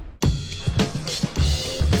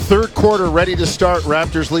Third quarter ready to start.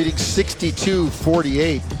 Raptors leading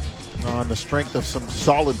 62-48 on the strength of some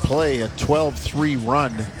solid play. A 12-3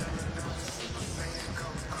 run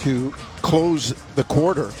to close the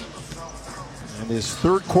quarter. And his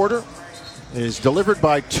third quarter is delivered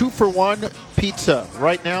by 2-for-1 Pizza.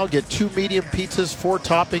 Right now, get 2 medium pizzas, 4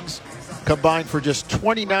 toppings, combined for just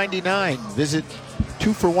 $20.99. Visit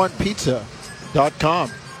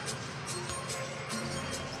 2for1pizza.com.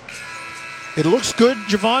 It looks good,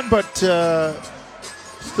 Jevohn, but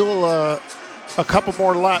still a couple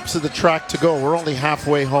more laps of the track to go. We're only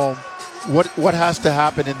halfway home. What has to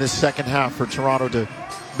happen in this second half for Toronto to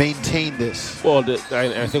maintain this? Well,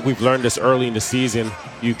 I think we've learned this early in the season.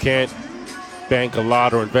 You can't bank a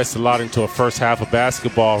lot or invest a lot into a first half of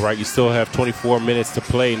basketball, right? You still have 24 minutes to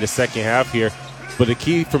play in the second half here. But the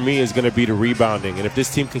key for me is going to be the rebounding. And if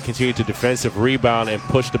this team can continue to defensive rebound and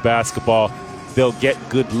push the basketball, they'll get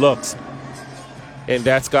good looks. And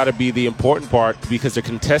that's got to be the important part because they're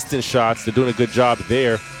contesting shots. They're doing a good job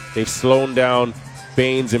there. They've slowed down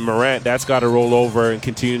Baines and Morant. That's got to roll over and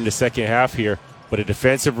continue in the second half here. But the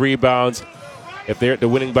defensive rebounds, if they're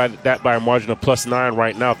winning by a margin of +9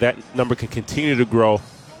 right now, if that number can continue to grow,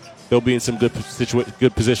 they'll be in some good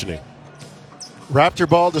positioning. Raptor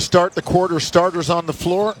ball to start the quarter. Starters on the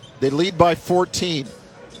floor. They lead by 14.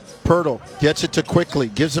 Pirtle gets it to Quickly,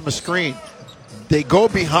 gives him a screen. They go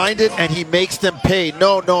behind it, and he makes them pay.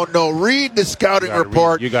 No. Read the scouting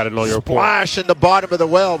report. You got to know your report. Splash in the bottom of the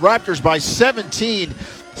well. Raptors by 17,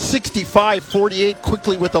 65-48,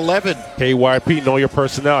 Quickly with 11. KYP, know your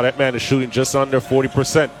personnel. That man is shooting just under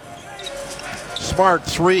 40%. Smart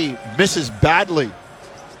 3, misses badly.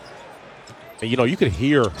 And, you could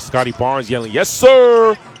hear Scotty Barnes yelling, "Yes,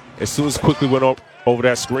 sir," as soon as Quickly went over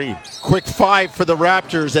that screen. Quick 5 for the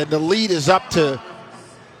Raptors, and the lead is up to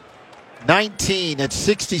 19 at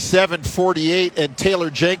 67-48, and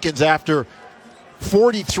Taylor Jenkins, after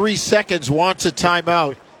 43 seconds, wants a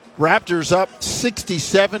timeout. Raptors up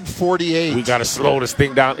 67-48. We got to slow this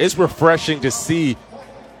thing down. It's refreshing to see,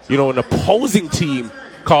 an opposing team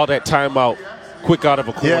call that timeout quick out of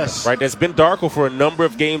a corner. Yes. Right? That's been Darko for a number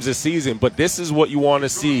of games this season, but this is what you want to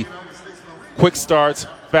see. Quick starts,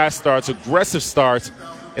 fast starts, aggressive starts,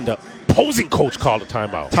 and the opposing coach called a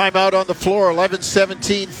timeout. Timeout on the floor,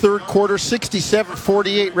 11-17, third quarter,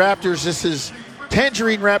 67-48 Raptors. This is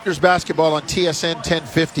Tangerine Raptors basketball on TSN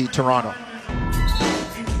 1050 Toronto.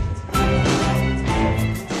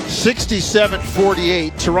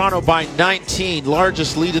 67-48, Toronto by 19,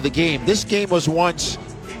 largest lead of the game. This game was once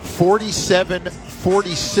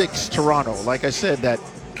 47-46 Toronto. Like I said, that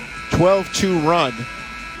 12-2 run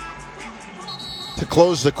to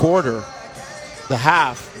close the quarter, the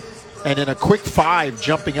half, and in a quick 5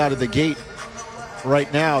 jumping out of the gate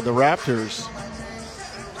right now. The Raptors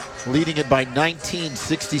leading it by 19,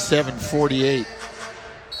 67-48.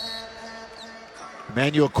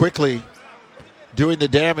 Emmanuel Quickly doing the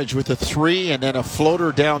damage with a 3 and then a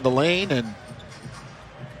floater down the lane, and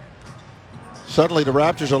suddenly the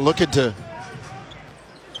Raptors are looking to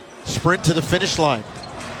sprint to the finish line.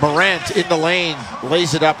 Morant in the lane,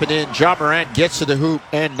 lays it up and in. Ja Morant gets to the hoop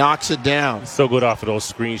and knocks it down. So good off of those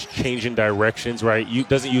screens, changing directions, right?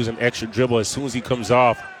 Doesn't use an extra dribble. As soon as he comes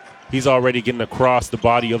off, he's already getting across the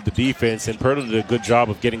body of the defense, and Pirtle did a good job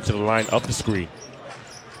of getting to the line up the screen.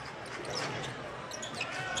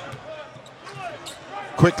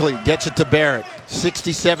 Quickly gets it to Barrett.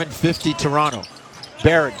 67-50 Toronto.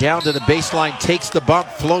 Barrett down to the baseline, takes the bump,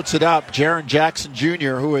 floats it up. Jaren Jackson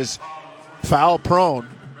Jr., who is foul prone,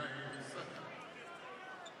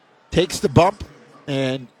 takes the bump,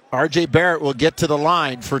 and R.J. Barrett will get to the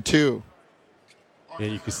line for 2.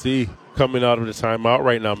 And you can see coming out of the timeout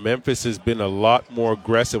right now, Memphis has been a lot more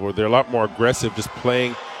aggressive, or they're a lot more aggressive just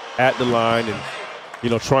playing at the line and,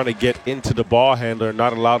 trying to get into the ball handler and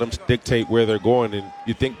not allow them to dictate where they're going. And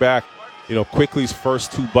you think back, Quickly's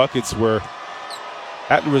first 2 buckets were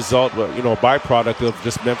at the result, a byproduct of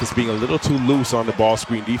just Memphis being a little too loose on the ball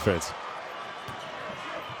screen defense.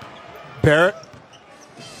 Barrett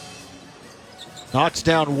knocks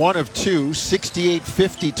down 1 of 2,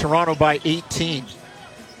 68-50, Toronto by 18.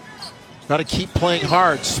 Got to keep playing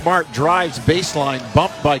hard. Smart drives baseline,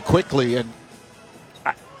 bumped by Quickly. And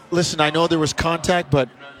listen, I know there was contact, but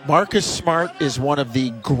Marcus Smart is one of the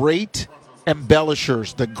great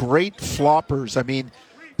embellishers, the great floppers. I mean,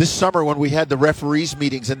 this summer when we had the referees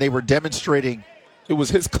meetings and they were demonstrating, it was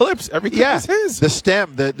his clips. Every clip was his. The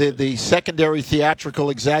stem, the secondary theatrical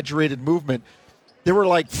exaggerated movement. There were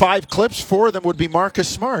like 5 clips. 4 of them would be Marcus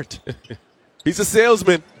Smart. He's a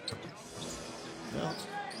salesman. Well,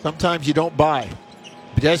 sometimes you don't buy.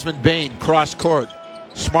 Desmond Bane, cross court.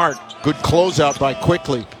 Smart, good closeout by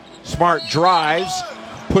Quickly. Smart drives,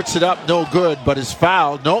 puts it up, no good, but is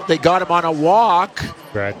fouled. Nope, they got him on a walk.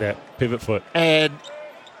 Grab that pivot foot. And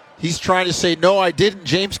he's trying to say, no, I didn't.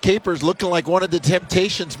 James Capers looking like one of the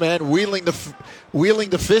Temptations, man, wheeling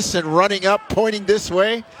the fists and running up, pointing this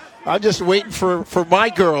way. I'm just waiting for my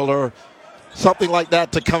girl or something like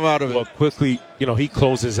that to come out of it. Well, quickly, he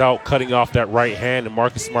closes out, cutting off that right hand, and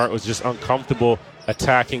Marcus Smart was just uncomfortable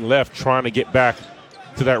attacking left, trying to get back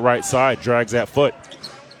to that right side, drags that foot.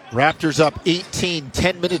 Raptors up 18,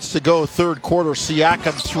 10 minutes to go, third quarter.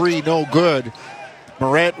 Siakam 3, no good.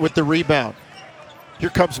 Morant with the rebound. Here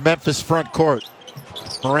comes Memphis front court.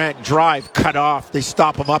 Morant drive, cut off. They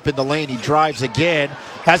stop him up in the lane. He drives again,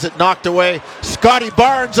 has it knocked away. Scotty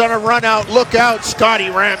Barnes on a run out. Look out, Scotty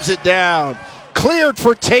rams it down. Cleared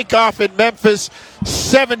for takeoff in Memphis,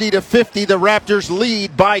 70-50. The Raptors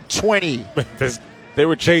lead by 20. They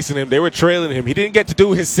were chasing him. They were trailing him. He didn't get to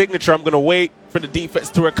do his signature. I'm going to wait for the defense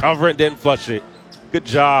to recover and then flush it. Good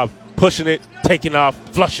job. Pushing it, taking off,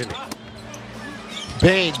 flushing it.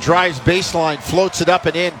 Bane drives baseline, floats it up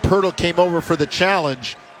and in. Pirtle came over for the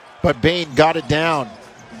challenge, but Bane got it down.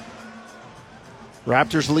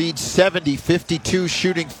 Raptors lead 70-52,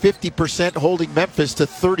 shooting 50%, holding Memphis to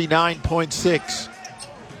 39.6.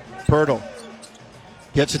 Pirtle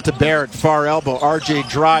gets it to Barrett, far elbow. RJ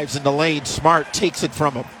drives in the lane. Smart takes it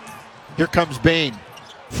from him. Here comes Bane.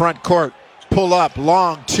 Front court. Pull up.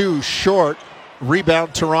 Long, two, short.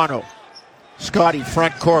 Rebound, Toronto. Scotty,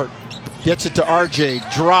 front court. Gets it to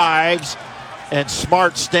RJ. Drives. And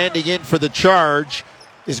Smart, standing in for the charge,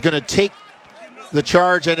 is going to take the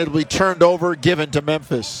charge, and it'll be turned over, given to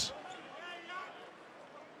Memphis.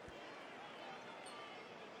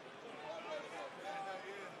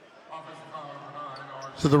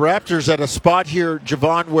 So the Raptors at a spot here,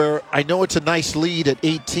 Jevohn, where I know it's a nice lead at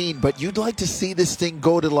 18, but you'd like to see this thing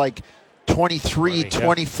go to like 23,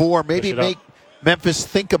 24, maybe make Memphis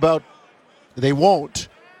think about, they won't,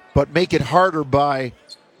 but make it harder by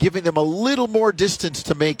giving them a little more distance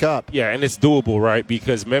to make up. Yeah, and it's doable, right?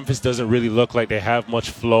 Because Memphis doesn't really look like they have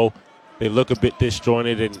much flow. They look a bit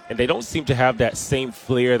disjointed, and they don't seem to have that same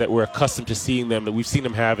flair that we're accustomed to seeing them, that we've seen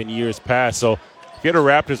them have in years past. So if you're the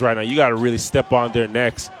Raptors right now, you got to really step on their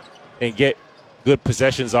necks and get good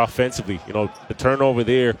possessions offensively. The turnover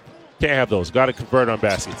there, can't have those. Got to convert on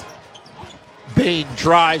baskets. Bane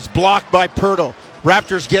drives, blocked by Pirtle.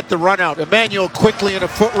 Raptors get the run out. Emmanuel quickly in a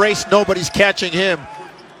foot race. Nobody's catching him.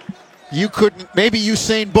 You couldn't, maybe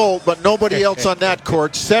Usain Bolt, but nobody else on that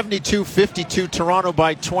court. 72-52, Toronto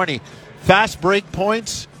by 20. Fast break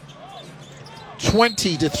points,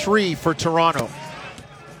 20-3 for Toronto.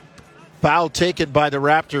 Foul taken by the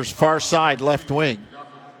Raptors, far side, left wing.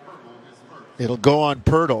 It'll go on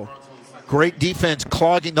Pirtle. Great defense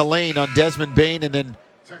clogging the lane on Desmond Bane, and then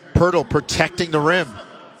Pirtle protecting the rim.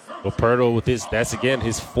 Well, Pirtle with that's again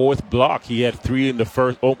his fourth block. He had 3 in the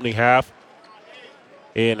first opening half.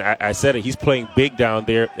 And I said it, he's playing big down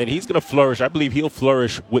there, and he's going to flourish. I believe he'll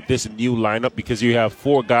flourish with this new lineup because you have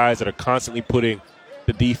 4 guys that are constantly putting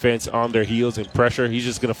the defense on their heels and pressure. He's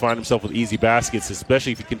just going to find himself with easy baskets,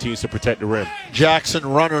 especially if he continues to protect the rim. Jackson,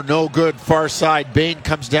 runner, no good, far side. Bane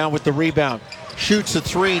comes down with the rebound. Shoots a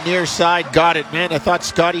 3, near side, got it. Man, I thought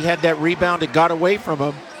Scotty had that rebound. It got away from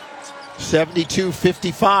him.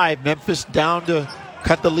 72-55. Memphis down to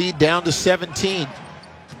cut the lead down to 17.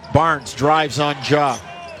 Barnes drives on Ja.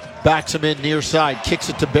 Backs him in near side. Kicks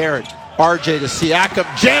it to Barrett. RJ to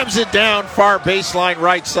Siakam. Jams it down far baseline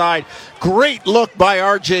right side. Great look by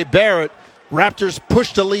RJ Barrett. Raptors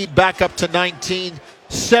push the lead back up to 19.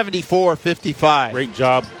 74-55. Great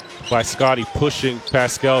job by Scotty pushing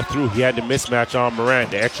Pascal through. He had the mismatch on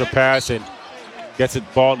Morant. The extra pass and gets it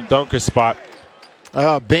ball in the dunker spot.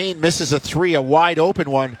 Bane misses a 3, a wide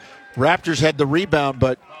open one. Raptors had the rebound,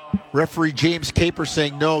 but referee James Capers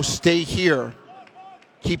saying, no, stay here.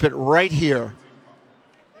 Keep it right here.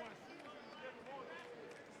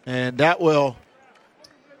 And that will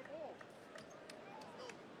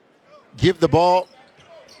give the ball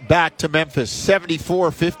back to Memphis.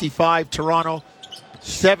 74-55 Toronto.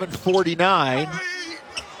 7:49.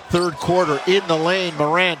 Third quarter in the lane.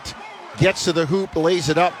 Morant gets to the hoop, lays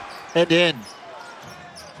it up and in.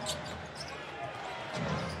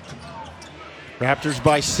 Raptors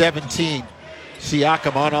by 17.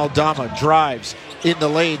 Siakam on Aldama, drives in the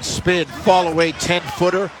lane, spin, fall away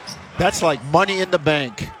 10-footer. That's like money in the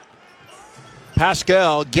bank.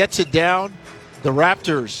 Pascal gets it down. The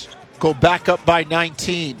Raptors go back up by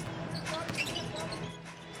 19.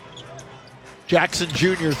 Jackson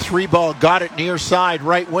Jr. 3-ball, got it near side,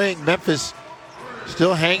 right wing. Memphis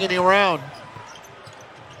still hanging around.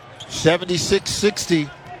 76-60.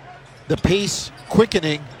 The pace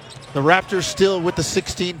quickening. The Raptors still with the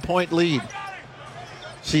 16-point lead.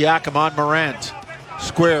 Siakam on Morant.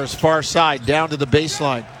 Squares far side down to the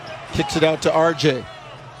baseline. Kicks it out to RJ.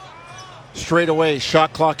 Straight away,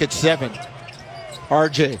 shot clock at 7.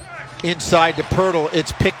 RJ inside to Pirtle.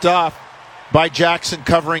 It's picked off by Jackson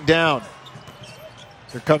covering down.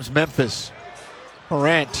 Here comes Memphis.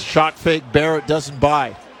 Morant, shot fake. Barrett doesn't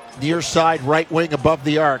buy. Near side, right wing above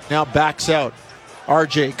the arc. Now backs out.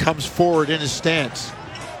 RJ comes forward in his stance.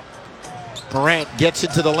 Morant gets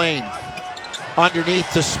into the lane.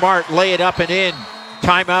 Underneath to Smart. Lay it up and in.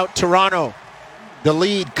 Timeout, Toronto. The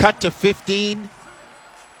lead cut to 15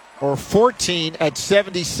 or 14 at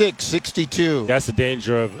 76-62. That's the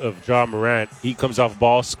danger of Ja Morant. He comes off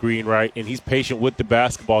ball screen, right, and he's patient with the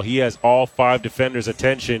basketball. He has all 5 defenders'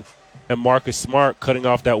 attention, and Marcus Smart cutting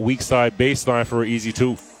off that weak side baseline for an easy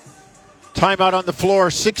 2. Timeout on the floor,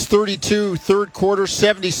 6:32, third quarter,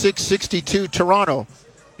 76-62, Toronto.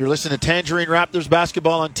 You're listening to Tangerine Raptors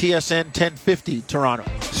basketball on TSN 1050, Toronto.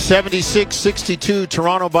 76-62,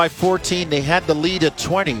 Toronto by 14. They had the lead at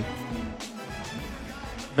 20.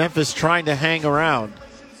 Memphis trying to hang around.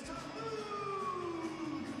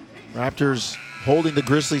 Raptors holding the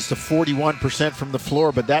Grizzlies to 41% from the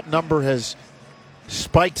floor, but that number has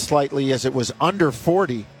spiked slightly as it was under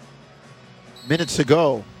 40 minutes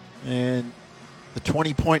ago. And the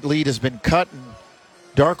 20-point lead has been cut, and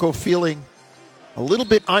Darko feeling a little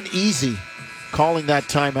bit uneasy calling that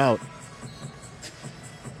timeout.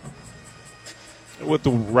 With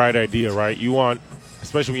the right idea, right? You want,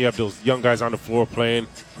 especially when you have those young guys on the floor playing,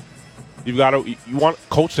 you want to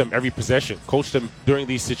coach them every possession, coach them during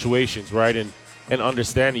these situations, right? And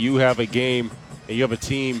understand you have a game and you have a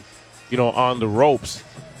team, on the ropes.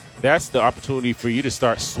 That's the opportunity for you to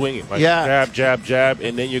start swinging, jab, jab, jab,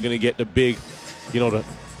 and then you're going to get the big, the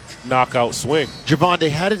knockout swing. Jevohn,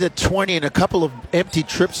 they had it at 20 and a couple of empty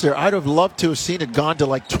trips there. I'd have loved to have seen it gone to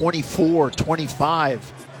like 24,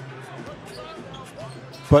 25.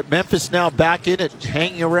 But Memphis now back in it,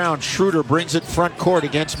 hanging around. Schroeder brings it front court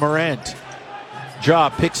against Morant. Ja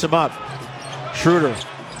picks him up. Schroeder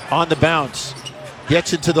on the bounce.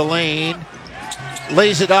 Gets into the lane.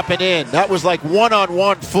 Lays it up and in. That was like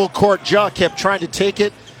one-on-one full court. Ja kept trying to take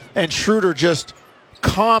it, and Schroeder just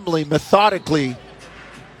calmly, methodically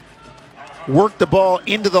worked the ball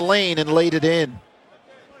into the lane and laid it in.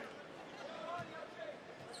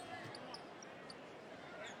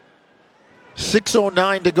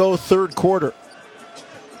 .609 to go, third quarter.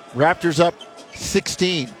 Raptors up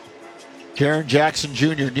 16. Jaren Jackson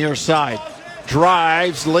Jr. near side.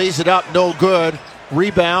 Drives, lays it up, no good.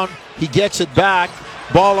 Rebound, he gets it back.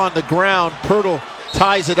 Ball on the ground. Pirtle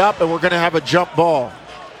ties it up, and we're going to have a jump ball.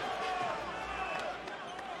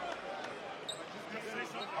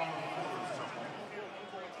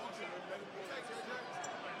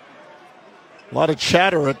 A lot of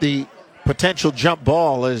chatter at the potential jump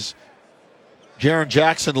ball as Jaren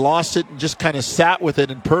Jackson lost it and just kind of sat with it,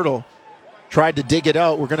 and Pirtle tried to dig it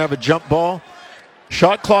out. We're going to have a jump ball.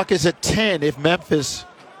 Shot clock is at 10 if Memphis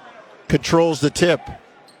controls the tip.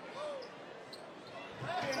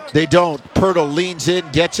 They don't. Pirtle leans in,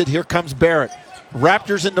 gets it. Here comes Barrett.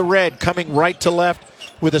 Raptors in the red, coming right to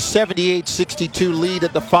left with a 78-62 lead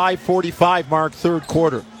at the 5:45 mark, third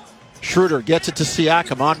quarter. Schroeder gets it to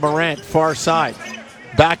Siakam on Morant, far side.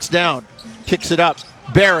 Backs down, kicks it up.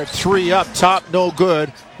 Barrett, 3 up top, no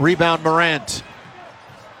good. Rebound Morant.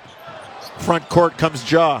 Front court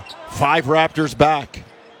comes Ja. 5 Raptors back.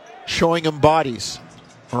 Showing him bodies.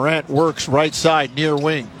 Morant works right side, near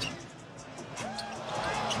wing.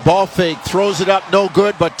 Ball fake, throws it up, no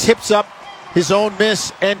good, but tips up his own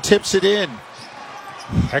miss and tips it in.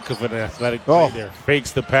 Heck of an athletic play there.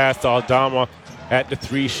 Fakes the pass to Aldama at the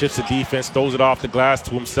 3, shifts the defense, throws it off the glass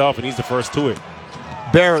to himself, and he's the first to it.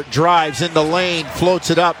 Barrett drives in the lane, floats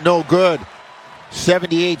it up, no good.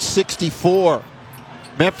 78-64.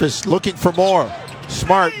 Memphis looking for more.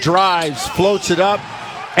 Smart drives, floats it up,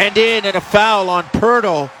 and in, and a foul on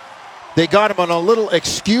Pirtle. They got him on a little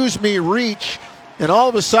excuse me reach, and all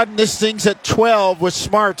of a sudden this thing's at 12 with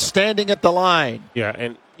Smart standing at the line. Yeah,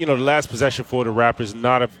 and the last possession for the Raptors,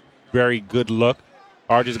 not a very good look.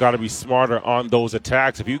 RJ's got to be smarter on those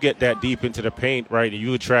attacks. If you get that deep into the paint, right, and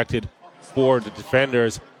you attracted 4 the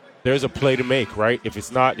defenders, there's a play to make, right? If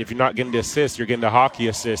you're not getting the assist, you're getting the hockey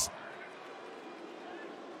assist.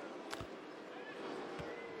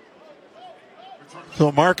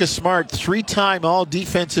 So Marcus Smart, 3-time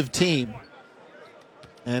all-defensive team,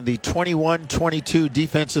 and the 21-22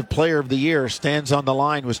 Defensive Player of the Year, stands on the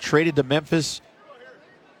line, was traded to Memphis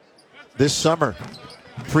this summer.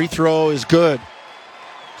 Free throw is good.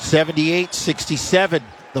 78-67.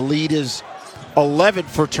 The lead is 11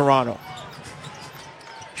 for Toronto.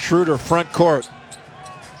 Schroeder front court.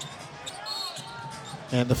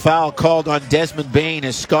 And the foul called on Desmond Bane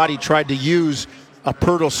as Scotty tried to use a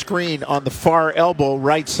Pirtle screen on the far elbow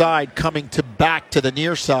right side, coming to back to the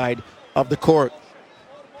near side of the court.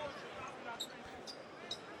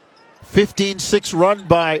 15-6 run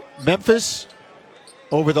by Memphis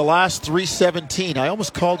over the last 3:17. I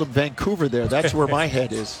almost called him Vancouver there. That's where my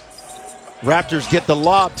head is. Raptors get the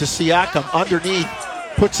lob to Siakam underneath.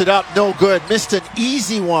 Puts it up, no good. Missed an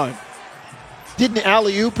easy one. Didn't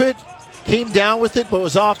alley-oop it. Came down with it, but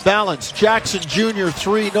was off balance. Jackson Jr.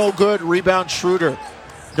 3, no good. Rebound Schroeder.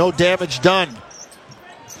 No damage done.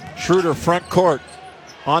 Schroeder front court.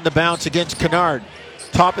 On the bounce against Kennard.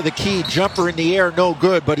 Top of the key, jumper in the air, no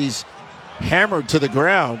good, but he's hammered to the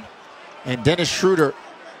ground. And Dennis Schroeder,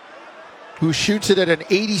 who shoots it at an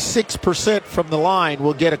 86% from the line,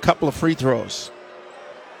 will get a couple of free throws.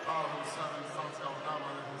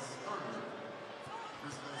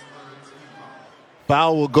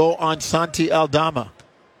 Foul will go on Santi Aldama.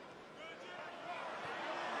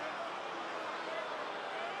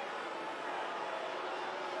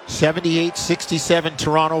 (78-67)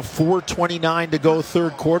 Toronto, 4:29 to go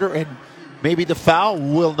third quarter, and maybe the foul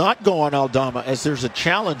will not go on Aldama as there's a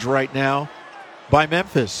challenge right now by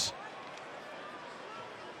Memphis.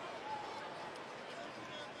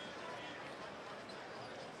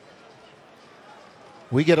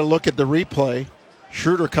 We get a look at the replay.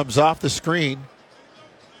 Schroeder comes off the screen.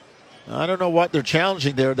 I don't know what they're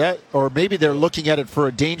challenging there, or maybe they're looking at it for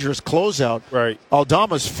a dangerous closeout. Right.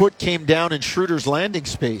 Aldama's foot came down in Schroeder's landing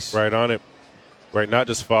space. Right on it. Right, not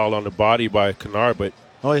just foul on the body by Kennard, but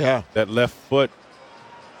that left foot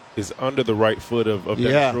is under the right foot of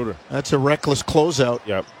Dennis Schroeder. That's a reckless closeout.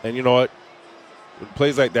 Yeah, and you know what? When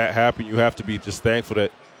plays like that happen, you have to be just thankful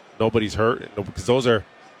that nobody's hurt, because those are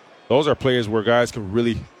players where guys can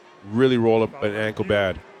really roll up an ankle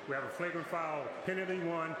bad. We have a flagrant foul, penalty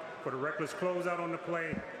 1 for the reckless closeout on the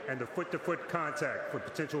play and the foot-to-foot contact for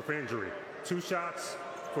potential for injury. 2 shots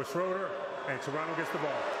for Schroeder, and Toronto gets the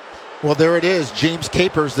ball. Well, there it is. James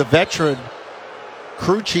Capers, the veteran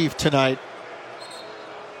crew chief tonight,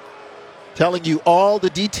 telling you all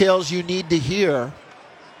the details you need to hear.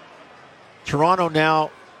 Toronto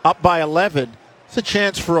now up by 11. It's a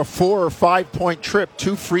chance for a 4 or 5 point trip.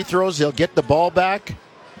 2 free throws, they'll get the ball back.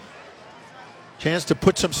 Chance to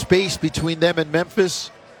put some space between them and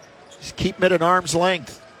Memphis. Just keep them at an arm's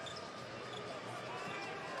length.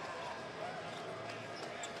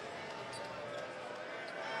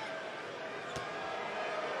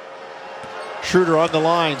 Schroeder on the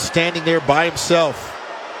line, standing there by himself.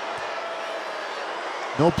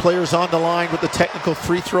 No players on the line with the technical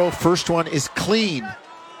free throw. First one is clean.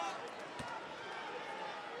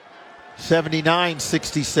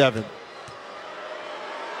 79-67.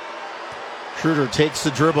 Schroeder takes the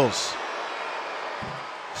dribbles.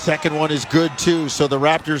 Second one is good too, so the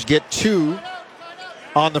Raptors get 2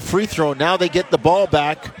 on the free throw. Now they get the ball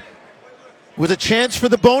back with a chance for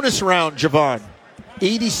the bonus round, Jevohn.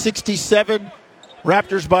 80-67,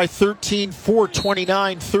 Raptors by 13,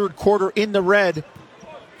 4:29, third quarter in the red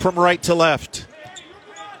from right to left.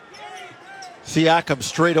 Siakam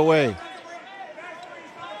straight away.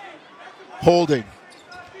 Holding.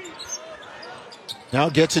 Now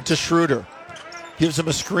gets it to Schroeder. Gives him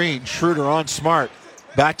a screen. Schroeder on Smart.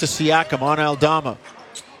 Back to Siakam on Aldama.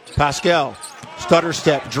 Pascal. Stutter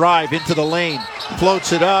step. Drive into the lane.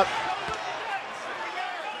 Floats it up.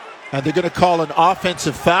 And they're going to call an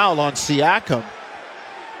offensive foul on Siakam.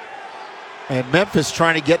 And Memphis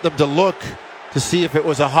trying to get them to look to see if it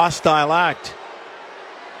was a hostile act.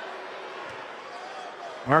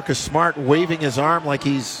 Marcus Smart waving his arm like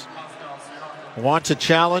he's wants a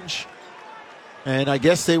challenge. And I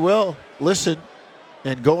guess they will listen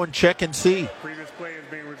and go and check and see. Previous play is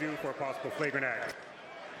being reviewed for a possible flagrant act.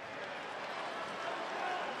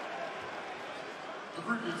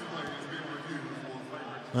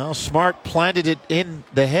 Well, Smart planted it in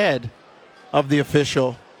the head of the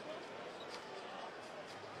official.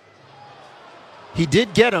 He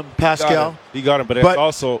did get him, Pascal. He got him, but it's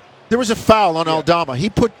also... There was a foul on Aldama. He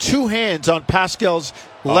put 2 hands on Pascal's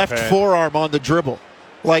left forearm on the dribble.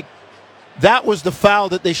 Like, that was the foul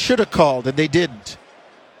that they should have called, and they didn't.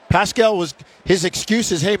 Pascal his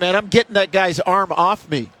excuse is, hey, man, I'm getting that guy's arm off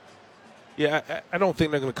me. Yeah, I don't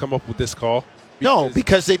think they're going to come up with this call.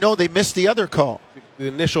 Because they know they missed the other call. The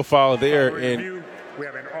initial foul there. We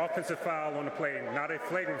have an offensive foul on the play, not a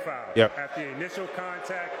flagrant foul. Yep. At the initial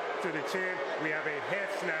contact to the chin, we have a head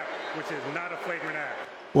snap, which is not a flagrant act.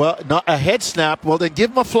 Well, not a head snap. Well, then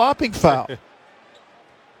give him a flopping foul.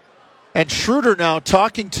 And Schroeder now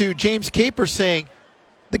talking to James Caper saying,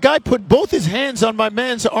 the guy put both his hands on my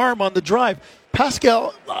man's arm on the drive.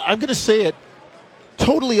 Pascal, I'm going to say it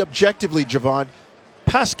totally objectively, Jevohn.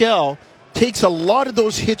 Pascal takes a lot of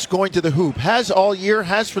those hits going to the hoop. Has all year,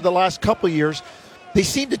 has for the last couple of years. They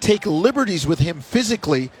seem to take liberties with him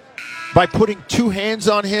physically by putting two hands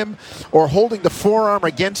on him or holding the forearm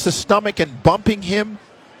against the stomach and bumping him.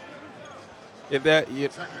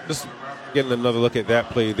 Just getting another look at that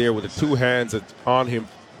play there with the two hands on him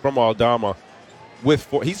from Aldama.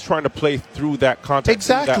 He's trying to play through that contact,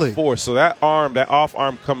 exactly. Through that force. So that arm, that off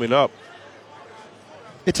arm coming up,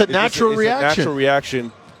 it's a natural reaction. It's a natural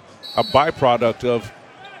reaction, a byproduct of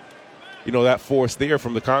that force there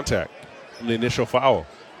from the contact, from the initial foul.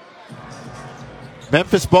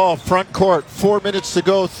 Memphis ball, front court, 4 minutes to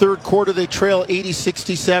go, third quarter. They trail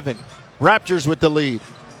 80-67. Raptors with the lead.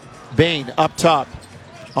 Bane up top,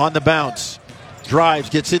 on the bounce, drives,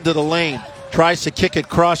 gets into the lane, tries to kick it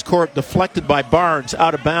cross court, deflected by Barnes,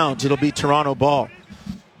 out of bounds. It'll be Toronto ball.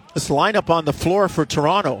 This lineup on the floor for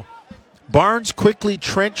Toronto: Barnes, Quickly,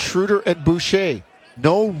 Trent, Schroeder, and Boucher.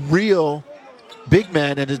 No real big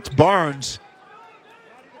man, and it's Barnes,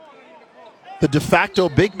 the de facto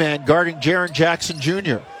big man, guarding Jaren Jackson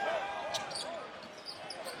Jr.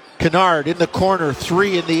 Kennard in the corner,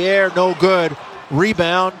 three in the air, no good.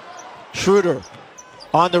 Rebound, Schroeder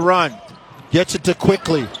on the run, gets it to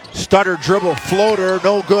Quickly. Stutter dribble, floater,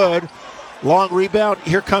 no good. Long rebound,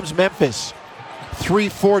 here comes Memphis.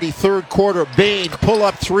 3:40, third quarter. Bane, pull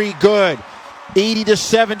up three, good.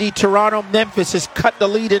 80-70, Toronto. Memphis has cut the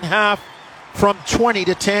lead in half from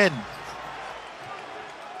 20-10.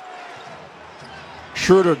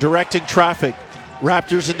 Schroeder directing traffic.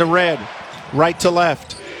 Raptors in the red, right to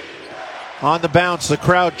left. On the bounce, the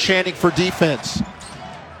crowd chanting for defense.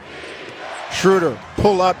 Schroeder,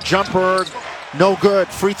 pull up, jumper, no good,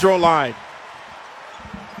 free throw line.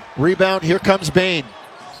 Rebound, here comes Bane.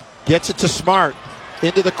 Gets it to Smart,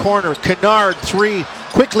 into the corner. Kennard, three,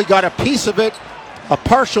 Quickly got a piece of it. A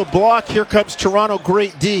partial block, here comes Toronto,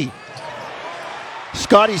 great D.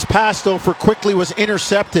 Scotty's pass, though, for Quickly was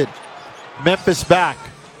intercepted. Memphis back.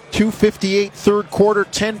 2:58, third quarter,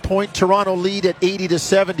 10-point Toronto lead at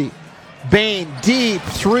 80-70. Bane, deep,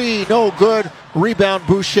 three, no good. Rebound,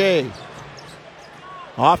 Boucher.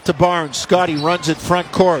 Off to Barnes. Scotty runs it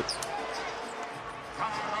front court.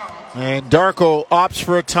 And Darko opts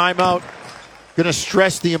for a timeout. Going to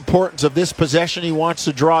stress the importance of this possession. He wants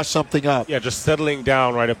to draw something up. Yeah, just settling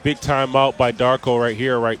down, right? A big timeout by Darko right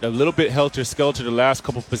here, right? A little bit helter-skelter the last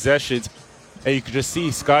couple possessions. And you can just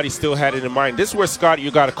see Scotty still had it in mind. This is where Scotty,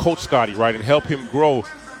 you got to coach Scotty, right, and help him grow,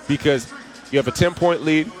 because you have a 10-point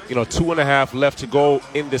lead, 2.5 left to go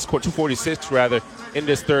in this quarter, 2:46 rather, in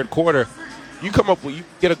this third quarter. You come up with, you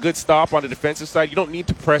get a good stop on the defensive side. You don't need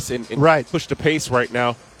to press and right. Push the pace right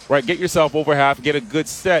now, right? Get yourself over half, get a good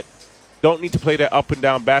set. Don't need to play that up and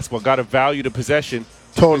down basketball. Got to value the possession.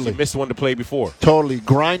 Totally. You missed one to play before. Totally.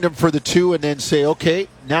 Grind them for the two and then say, okay,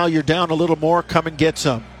 now you're down a little more. Come and get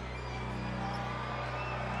some.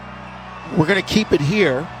 We're going to keep it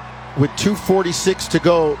here with 2:46 to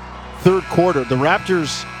go, third quarter. The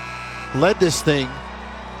Raptors led this thing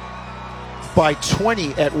by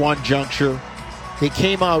 20 at one juncture. They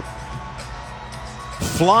came out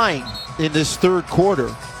flying in this third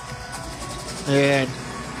quarter and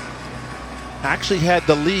actually had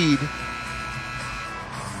the lead.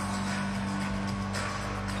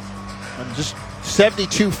 Just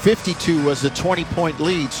 72-52 was the 20-point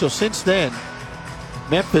lead. So since then,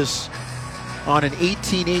 Memphis on an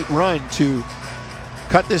 18-8 run to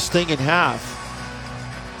cut this thing in half.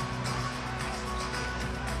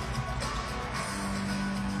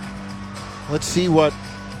 Let's see what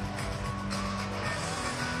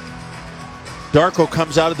Darko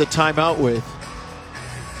comes out of the timeout with.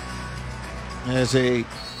 As you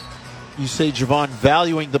say, Jevohn,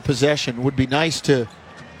 valuing the possession. Would be nice to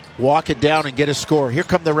walk it down and get a score. Here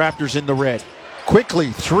come the Raptors in the red.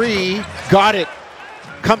 Quickly, three, got it.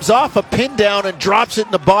 Comes off a pin down and drops it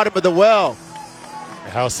in the bottom of the well.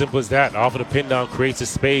 How simple is that? Off of the pin down, creates a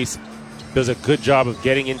space, does a good job of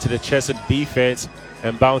getting into the chest of defense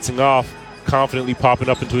and bouncing off, confidently popping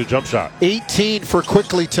up into a jump shot. 18 for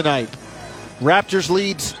Quickly tonight. Raptors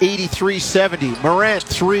leads 83-70. Morant,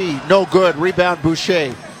 three, no good. Rebound,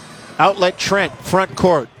 Boucher. Outlet, Trent, front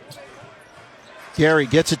court. Gary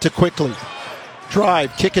gets it to Quickly.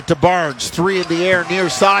 Drive, kick it to Barnes. Three in the air, near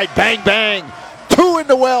side, bang, bang. Two in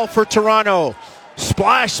the well for Toronto.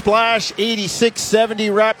 Splash, splash,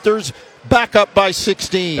 86-70. Raptors back up by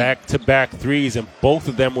 16. Back-to-back threes, and both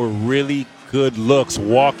of them were really good looks.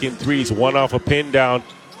 Walk-in threes, one off a pin down,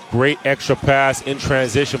 Great extra pass in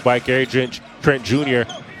transition by Gary Trent Jr.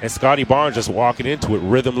 And Scotty Barnes just walking into it.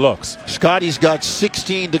 Rhythm looks. Scotty's got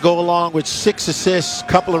 16 to go along with 6 assists,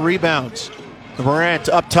 couple of rebounds. Morant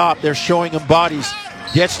up top, they're showing him bodies.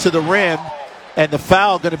 Gets to the rim, and the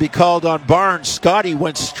foul going to be called on Barnes. Scotty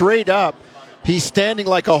went straight up. He's standing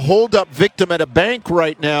like a hold-up victim at a bank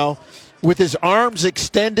right now with his arms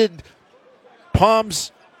extended,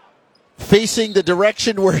 palms facing the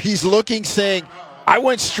direction where he's looking, saying, I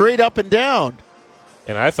went straight up and down.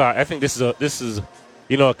 And I think this is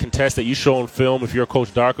a contest that you show on film if you're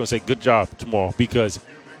Coach Darko and say, good job tomorrow, because,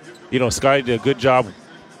 Scotty did a good job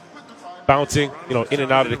bouncing, in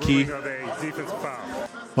and out of the key.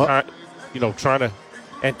 Trying to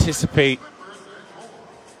anticipate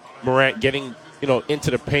Morant getting,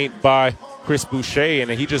 into the paint by Chris Boucher,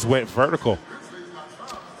 and he just went vertical.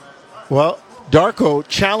 Well, Darko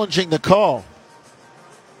challenging the call.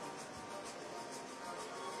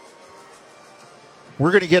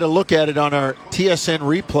 We're going to get a look at it on our TSN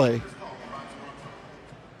replay.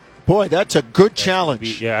 Boy, that's a good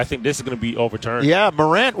challenge. I think this is going to be overturned. Yeah,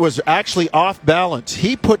 Morant was actually off balance.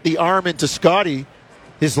 He put the arm into Scotty,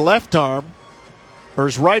 his left arm, or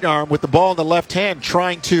his right arm with the ball in the left hand,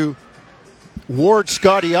 trying to ward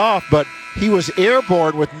Scotty off, but he was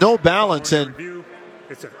airborne with no balance. And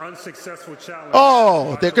it's an unsuccessful challenge.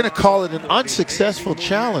 Oh, they're going to call it an unsuccessful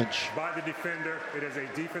challenge. By the defender, it is a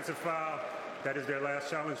defensive foul. That is their last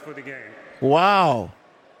challenge for the game. Wow.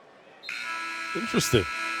 Interesting.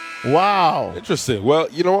 Wow. Interesting. Well,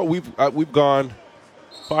 you know what? We've gone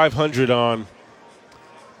 500 on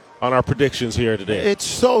our predictions here today. It's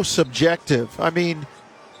so subjective. I mean,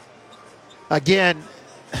 again,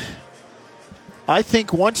 I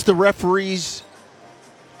think once the referees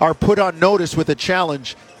are put on notice with a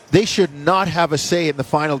challenge, they should not have a say in the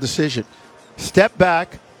final decision. Step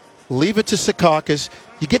back, leave it to Secaucus.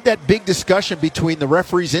 You get that big discussion between the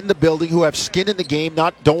referees in the building who have skin in the game,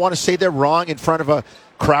 don't want to say they're wrong in front of a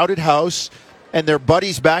crowded house, and their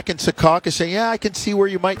buddies back in Secaucus saying, yeah, I can see where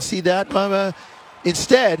you might see that.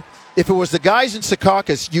 Instead, if it was the guys in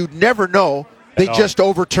Secaucus, you'd never know. They just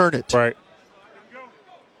overturn it. Right.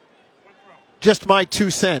 Just my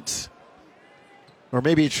 2 cents. Or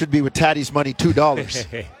maybe it should be with Taddy's money,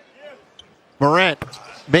 $2. Morant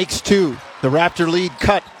makes 2. The Raptor lead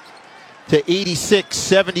cut to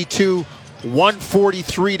 86-72,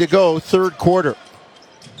 1:43 to go, third quarter.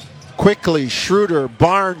 Quickly, Schroeder,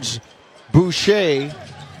 Barnes, Boucher,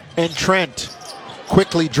 and Trent.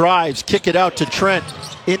 Quickly drives, kick it out to Trent.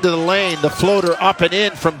 Into the lane, the floater up and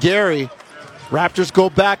in from Gary. Raptors go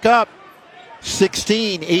back up.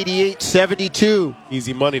 16, 88-72.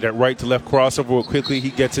 Easy money, that right to left crossover quickly.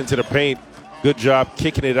 He gets into the paint. Good job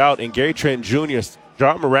kicking it out. And Gary Trent Jr.,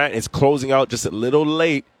 John Morant is closing out just a little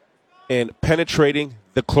late and penetrating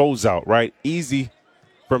the closeout, right? Easy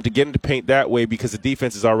for him to get into paint that way because the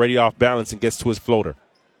defense is already off balance and gets to his floater.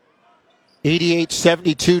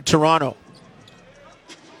 88-72 Toronto.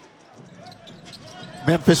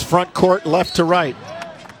 Memphis front court left to right.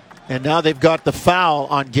 And now they've got the foul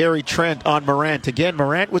on Gary Trent on Morant. Again,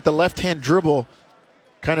 Morant with the left-hand dribble,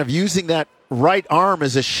 kind of using that right arm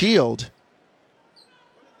as a shield.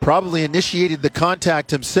 Probably initiated the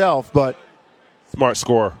contact himself, but... Smart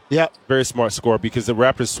score. Yeah. Very smart score because the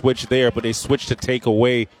Raptors switched there, but they switched to take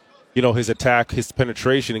away, his attack, his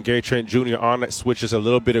penetration, and Gary Trent Jr. on that switch is a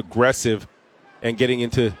little bit aggressive and getting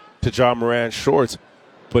into John Morant's shorts.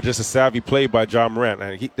 But just a savvy play by John Morant.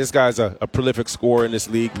 And this guy's a prolific scorer in this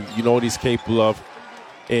league. You know what he's capable of.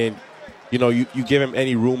 And, you give him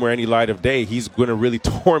any room or any light of day, he's going to really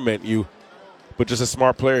torment you. But just a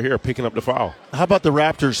smart player here picking up the foul. How about the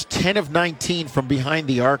Raptors? 10 of 19 from behind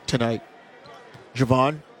the arc tonight,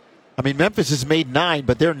 Jevohn. I mean, Memphis has made 9,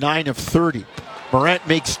 but they're 9 of 30. Morant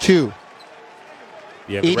makes 2.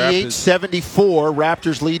 Yeah, 88-74,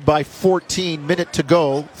 Raptors lead by 14, minute to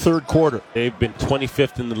go, third quarter. They've been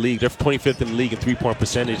 25th in the league. They're 25th in the league in three-point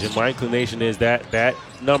percentage, and my inclination is that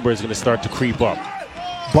number is going to start to creep up.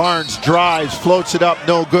 Barnes drives, floats it up,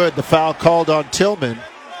 no good. The foul called on Tillman,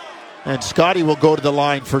 and Scotty will go to the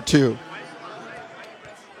line for 2.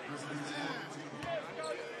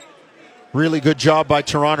 Really good job by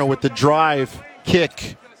Toronto with the drive,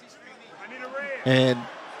 kick, and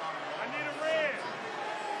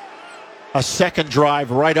a second drive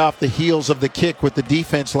right off the heels of the kick with the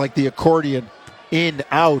defense like the accordion. In,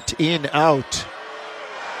 out, in, out.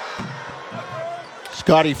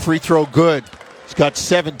 Scotty, free throw good. He's got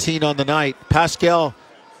 17 on the night. Pascal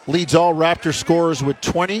leads all Raptor scorers with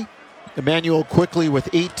 20. Emmanuel quickly with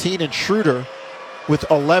 18 and Schroeder with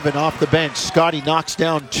 11 off the bench. Scotty knocks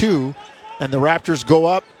down 2, and the Raptors go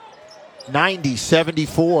up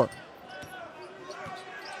 90-74.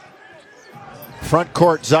 Front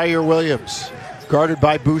court, Zaire Williams, guarded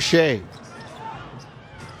by Boucher.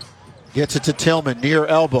 Gets it to Tillman, near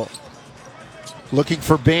elbow. Looking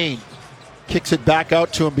for Bain. Kicks it back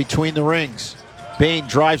out to him between the rings. Bain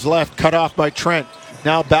drives left, cut off by Trent.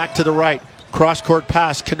 Now back to the right. Cross-court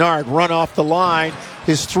pass, Kennard, run off the line.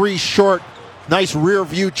 His three short, nice rear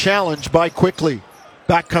view challenge by Quickly.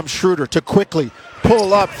 Back comes Schroeder to Quickly.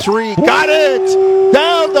 Pull up three, got it!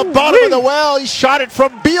 Down the bottom of the well, he shot it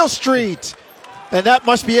from Beale Street. And that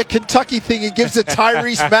must be a Kentucky thing. He gives it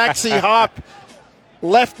Tyrese Maxey hop.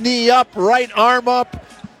 Left knee up, right arm up,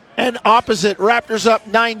 and opposite. Raptors up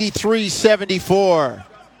 93-74.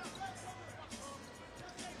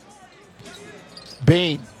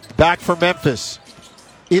 Bain back for Memphis.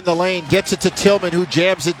 In the lane, gets it to Tillman, who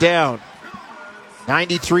jams it down.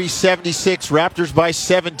 93-76, Raptors by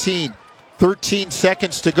 17. 13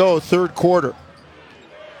 seconds to go, third quarter.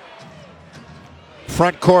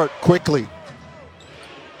 Front court, Quickly.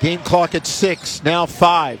 Game clock at 6, now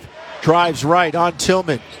 5. Drives right on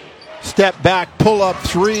Tillman. Step back, pull up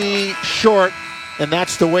three, short, and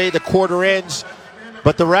that's the way the quarter ends.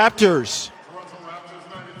 But the Raptors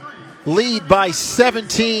lead by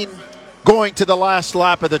 17 going to the last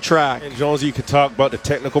lap of the track. And Jones, you can talk about the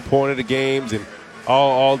technical point of the games and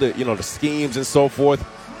all the the schemes and so forth.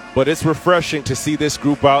 But it's refreshing to see this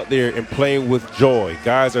group out there and playing with joy.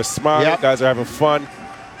 Guys are smiling, guys are having fun,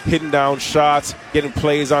 hitting down shots, getting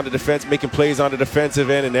plays on the defense, making plays on the defensive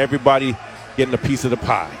end, and everybody getting a piece of the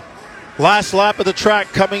pie. Last lap of the track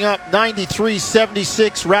coming up,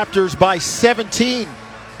 93-76, Raptors by 17.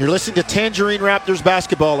 You're listening to Tangerine Raptors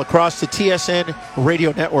basketball across the TSN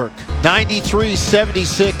radio network.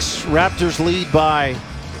 93-76, Raptors lead by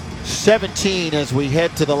 17 as we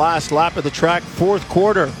head to the last lap of the track, fourth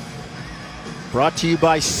quarter. Brought to you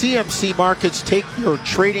by CMC Markets. Take your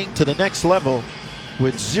trading to the next level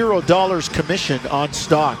with $0 commission on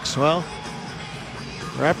stocks. Well,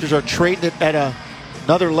 Raptors are trading it at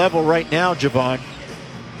another level right now, Jevohn.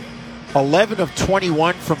 11 of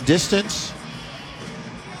 21 from distance.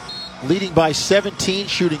 Leading by 17,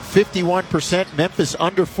 shooting 51%. Memphis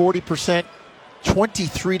under 40%.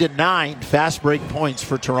 23-9 fast break points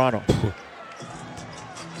for Toronto.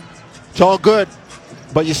 It's all good,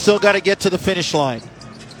 but you still got to get to the finish line.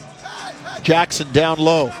 Jackson down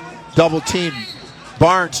low, double team.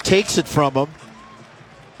 Barnes takes it from him,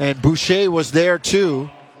 and Boucher was there too.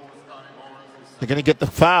 They're going to get the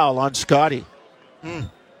foul on Scotty.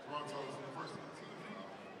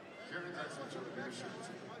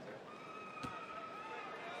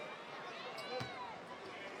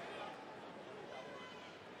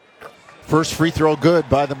 First free throw good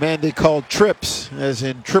by the man they called Trips, as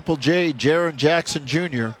in Triple J, Jaren Jackson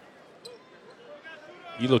Jr.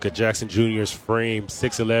 You look at Jackson Jr.'s frame,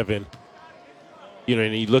 6'11",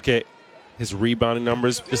 and you look at his rebounding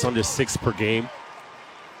numbers, just under 6 per game.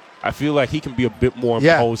 I feel like he can be a bit more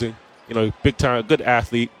imposing. Big time, good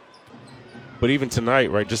athlete. But even tonight,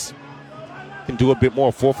 right, just can do a bit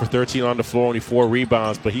more. 4 for 13 on the floor, only 4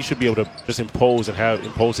 rebounds, but he should be able to just impose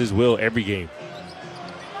his will every game.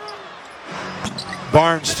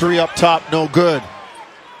 Barnes, 3 up top, no good.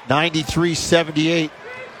 93-78.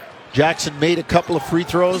 Jackson made a couple of free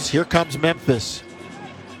throws. Here comes Memphis.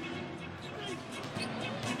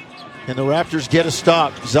 And the Raptors get a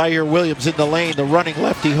stop. Zaire Williams in the lane. The running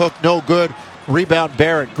lefty hook, no good. Rebound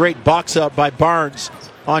Barrett. Great box out by Barnes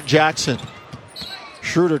on Jackson.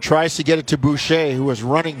 Schroeder tries to get it to Boucher, who was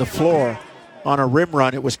running the floor on a rim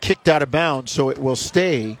run. It was kicked out of bounds, so it will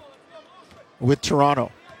stay with Toronto.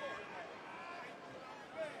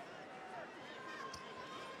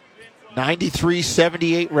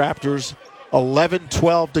 93-78 Raptors,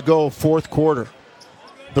 11-12 to go, fourth quarter.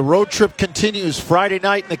 The road trip continues Friday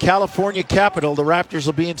night in the California capital. The Raptors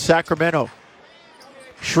will be in Sacramento.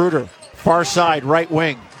 Schroeder, far side, right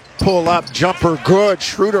wing. Pull up, jumper, good.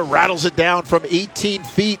 Schroeder rattles it down from 18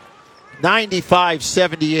 feet,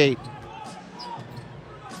 95-78.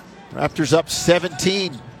 Raptors up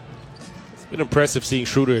 17. It's been impressive seeing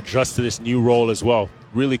Schroeder adjust to this new role as well.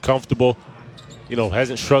 Really comfortable.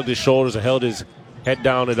 Hasn't shrugged his shoulders or held his head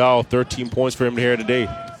down at all. 13 points for him here today.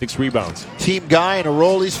 6 rebounds. Team guy and a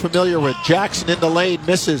role he's familiar with. Jackson in the lane,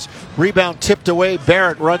 misses. Rebound tipped away.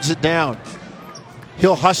 Barrett runs it down.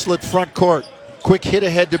 He'll hustle it front court. Quick hit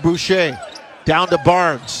ahead to Boucher. Down to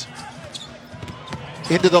Barnes.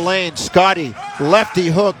 Into the lane. Scotty. Lefty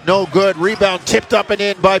hook. No good. Rebound tipped up and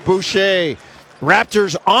in by Boucher.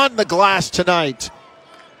 Raptors on the glass tonight.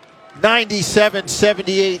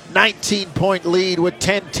 97-78, 19-point lead with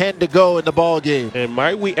 10:10 to go in the ball game. And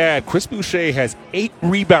might we add, Chris Boucher has 8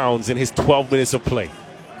 rebounds in his 12 minutes of play.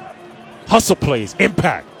 Hustle plays,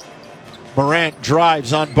 impact. Morant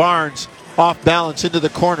drives on Barnes, off balance into the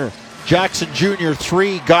corner. Jackson Jr.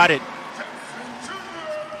 3, got it.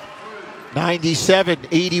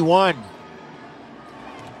 97-81.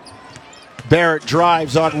 Barrett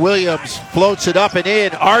drives on Williams, floats it up and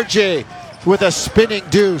in. RJ with a spinning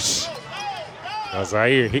deuce. Now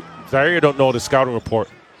Zaire don't know the scouting report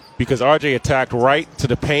because RJ attacked right to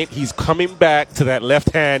the paint. He's coming back to that left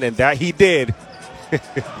hand, and that he did.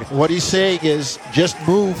 What he's saying is just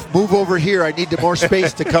move over here. I need more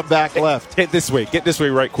space to come back left. Get this way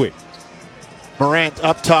right quick. Morant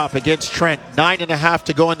up top against Trent. 9.5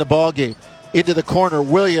 to go in the ball game. Into the corner,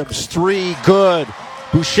 Williams 3, good.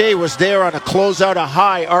 Boucher was there on a closeout, a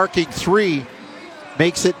high arcing 3.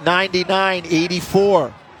 Makes it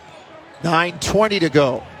 99-84. 9:20 to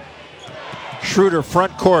go. Schroeder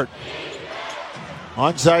front court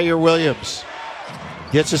on Zaire Williams.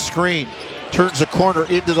 Gets a screen. Turns the corner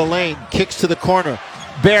into the lane. Kicks to the corner.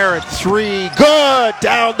 Barrett 3, good.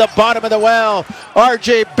 Down the bottom of the well.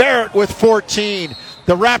 RJ Barrett with 14.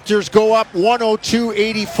 The Raptors go up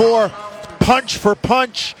 102-84. Punch for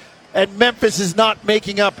punch. And Memphis is not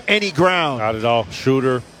making up any ground. Not at all.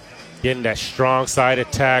 Schroeder getting that strong side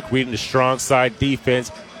attack, reading the strong side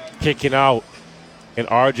defense, kicking out. And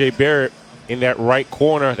RJ Barrett in that right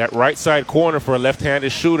corner, that right side corner for a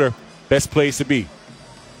left-handed shooter, best place to be.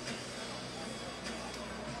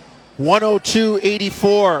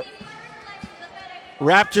 102-84.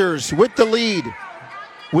 Raptors with the lead.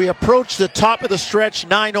 We approach the top of the stretch,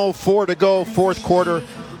 9:04 to go, fourth quarter.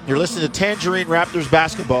 You're listening to Tangerine Raptors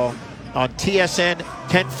basketball on TSN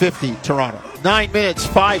 1050 Toronto. 9 minutes,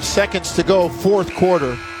 5 seconds to go, fourth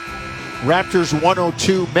quarter. Raptors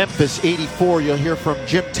 102, Memphis 84. You'll hear from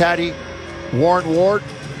Jim Taddy, Warren Ward,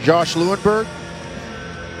 Josh Lewenberg,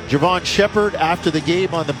 Jevohn Shepherd after the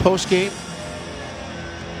game on the post game.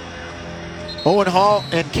 Owen Hall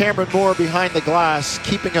and Cameron Moore behind the glass,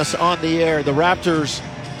 keeping us on the air. The Raptors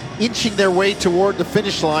inching their way toward the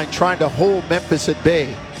finish line, trying to hold Memphis at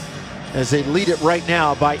bay as they lead it right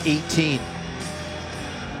now by 18.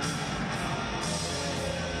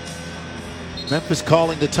 Memphis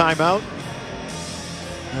calling the timeout.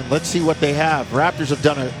 And let's see what they have. Raptors have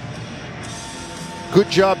done a good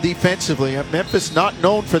job defensively. Memphis not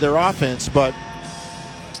known for their offense, but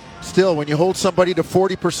still, when you hold somebody to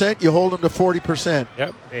 40%, you hold them to 40%.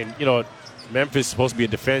 Yep, and Memphis is supposed to be a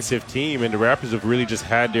defensive team, and the Raptors have really just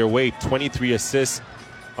had their way. 23 assists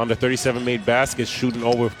on the 37 made baskets, shooting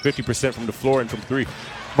over 50% from the floor and from 3.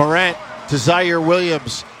 Morant to Zaire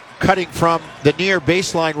Williams, cutting from the near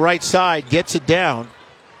baseline right side, gets it down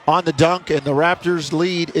on the dunk, and the Raptors'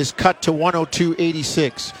 lead is cut to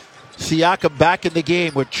 102-86. Siakam back in the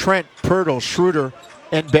game with Trent, Pirtle, Schroeder,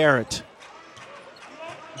 and Barrett.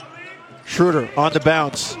 Schroeder on the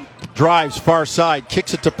bounce, drives far side,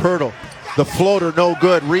 kicks it to Pirtle. The floater, no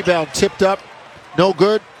good. Rebound tipped up, no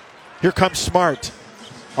good. Here comes Smart.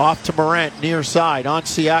 Off to Morant, near side, on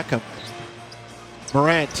Siakam.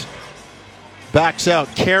 Morant backs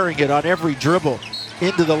out, carrying it on every dribble.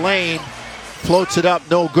 Into the lane, floats it up,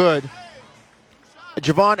 no good.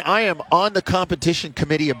 Jevohn, I am on the competition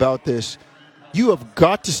committee about this. You have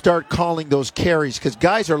got to start calling those carries because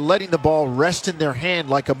guys are letting the ball rest in their hand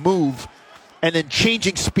like a move and then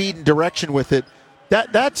changing speed and direction with it.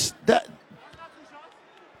 That's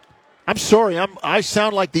I'm sorry, I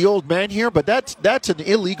sound like the old man here, but that's an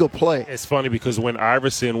illegal play. It's funny because when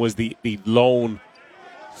Iverson was the lone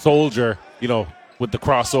soldier, with the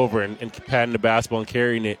crossover and patting the basketball and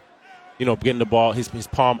carrying it, getting the ball, his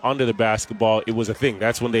palm under the basketball, it was a thing.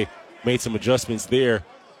 That's when they made some adjustments there.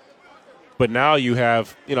 But now you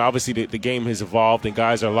have, obviously the game has evolved and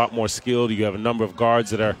guys are a lot more skilled. You have a number of guards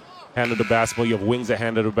that are handle the basketball. You have wings that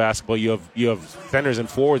handle the basketball. You have centers and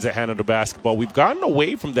forwards that handle the basketball. We've gotten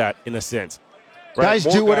away from that in a sense. Right? Guys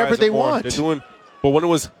do whatever they want. They're doing,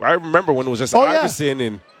 but I remember when it was just Iverson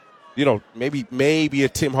and maybe a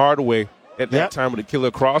Tim Hardaway at that time with a killer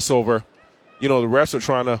crossover. The refs are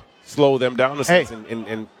trying to slow them down a sense,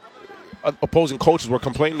 and opposing coaches were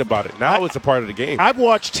complaining about it. Now it's a part of the game. I've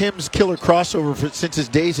watched Tim's killer crossover since his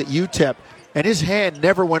days at UTEP, and his hand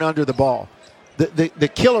never went under the ball.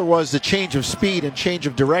 The killer was the change of speed and change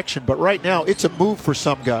of direction, but right now it's a move for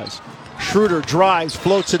some guys. Schroeder drives,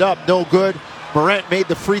 floats it up, no good. Morant made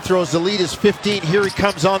the free throws. The lead is 15. Here he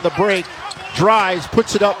comes on the break. Drives,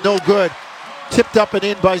 puts it up, no good. Tipped up and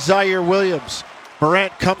in by Zaire Williams.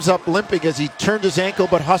 Morant comes up limping as he turned his ankle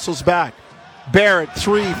but hustles back. Barrett,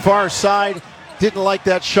 3, far side. Didn't like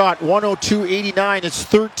that shot. 102-89. It's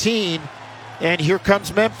 13. And here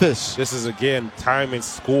comes Memphis. This is, again, time and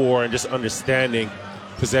score and just understanding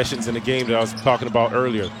possessions in the game that I was talking about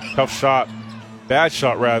earlier. Tough shot, bad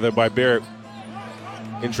shot rather, by Barrett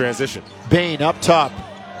in transition. Bain up top,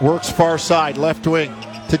 works far side, left wing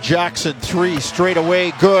to Jackson. 3 straight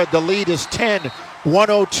away, good. The lead is 10,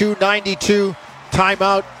 102-92.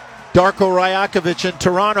 Timeout, Darko Rajakovic in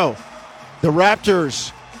Toronto. The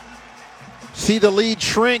Raptors see the lead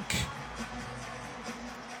shrink.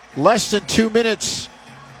 Less than 2 minutes.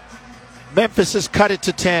 Memphis has cut it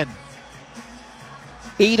to 10.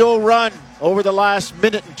 8-0 run over the last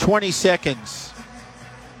minute and 20 seconds.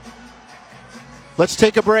 Let's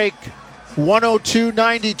take a break.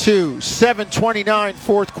 102-92, 7:29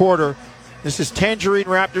 fourth quarter. This is Tangerine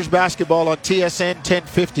Raptors basketball on TSN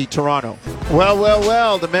 1050 Toronto.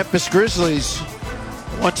 Well, the Memphis Grizzlies,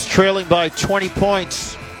 once trailing by 20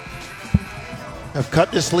 points, have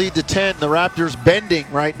cut this lead to 10. The Raptors bending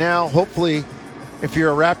right now. Hopefully, if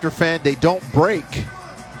you're a Raptor fan, they don't break.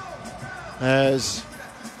 As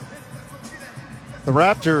the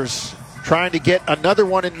Raptors trying to get another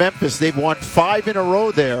one in Memphis. They've won 5 in a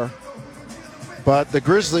row there. But the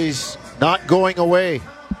Grizzlies not going away.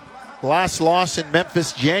 Last loss in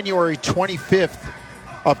Memphis, January 25th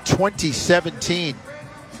of 2017.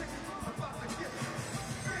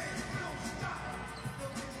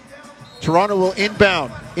 Toronto will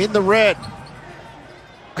inbound in the red.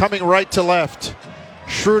 Coming right to left.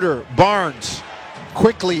 Schroeder, Barnes,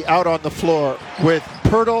 quickly out on the floor with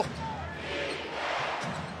Pirtle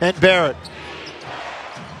and Barrett.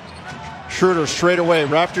 Schroeder straight away.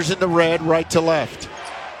 Raptors in the red, right to left.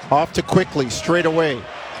 Off to Quickly, straight away.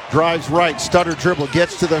 Drives right, stutter dribble,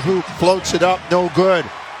 gets to the hoop, floats it up, no good.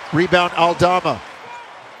 Rebound Aldama.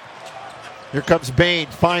 Here comes Bain,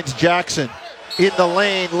 finds Jackson. In the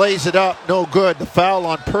lane, lays it up, no good. The foul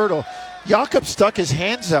on Pirtle. Jakob stuck his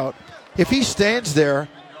hands out. If he stands there,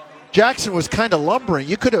 Jackson was kind of lumbering.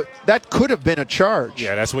 That could have been a charge.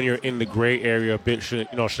 Yeah, that's when you're in the gray area a bit. Should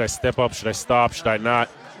I step up? Should I stop? Should I not?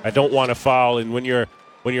 I don't want to foul. And when you're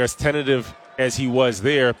as tentative as he was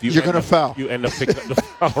there, you're going to foul. You end up picking up the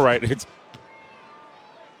foul, right? It's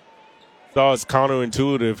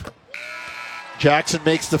counterintuitive. Jackson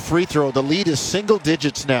makes the free throw. The lead is single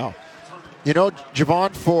digits now.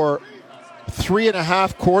 Jevohn, for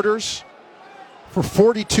 3.5 quarters, for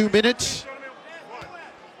 42 minutes,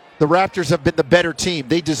 the Raptors have been the better team.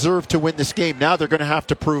 They deserve to win this game. Now they're going to have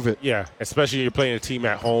to prove it. Yeah, especially you're playing a team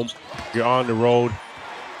at home. You're on the road,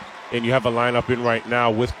 and you have a lineup in right now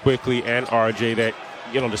with Quickly and RJ that,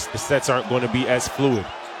 the sets aren't going to be as fluid.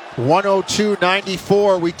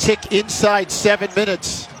 102-94. We tick inside 7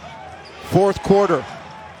 minutes. Fourth quarter.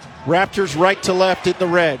 Raptors right to left in the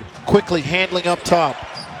red. Quickly handling up top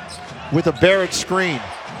with a Barrett screen.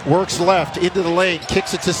 Works left into the lane.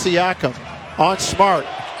 Kicks it to Siakam. On Smart.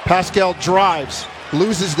 Pascal drives.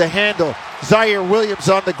 Loses the handle. Zaire Williams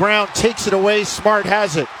on the ground. Takes it away. Smart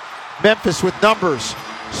has it. Memphis with numbers.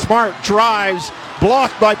 Smart drives.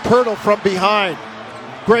 Blocked by Pirtle from behind.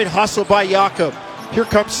 Great hustle by Jakob. Here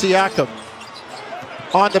comes Siakam.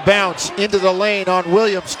 On the bounce. Into the lane on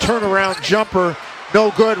Williams. Turnaround jumper.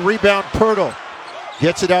 No good. Rebound Pirtle.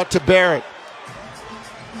 Gets it out to Barrett.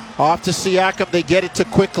 Off to Siakam. They get it to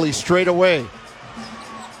Quickly straight away.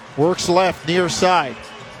 Works left, near side.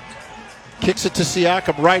 Kicks it to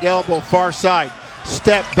Siakam. Right elbow, far side.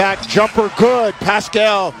 Step back, jumper, good.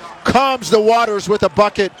 Pascal calms the waters with a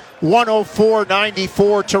bucket.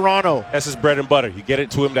 104-94 Toronto. That's his bread and butter. You get it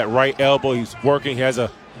to him, that right elbow. He's working. He has a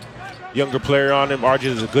younger player on him. RJ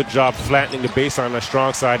does a good job flattening the baseline on the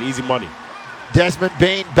strong side. Easy money. Desmond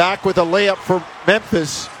Bain back with a layup for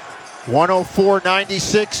Memphis.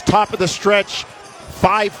 104-96, top of the stretch.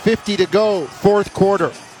 5:50 to go, fourth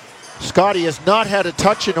quarter. Scotty has not had a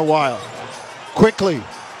touch in a while. Quickly,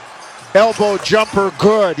 elbow jumper,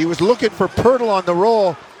 good. He was looking for Pirtle on the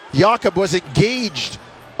roll. Jakob was engaged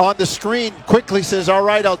on the screen. Quickly says, all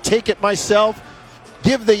right, I'll take it myself.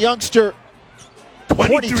 Give the youngster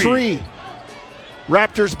 23.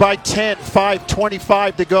 Raptors by 10,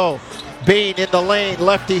 5:25 to go. Bain in the lane,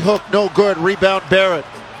 lefty hook, no good. Rebound Barrett.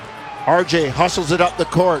 RJ hustles it up the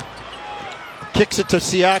court. Kicks it to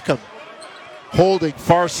Siakam. Holding,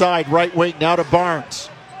 far side, right wing, now to Barnes.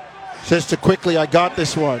 Says to Quickly, I got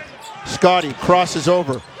this one. Scotty crosses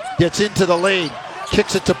over. Gets into the lane.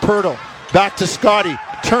 Kicks it to Pirtle. Back to Scotty.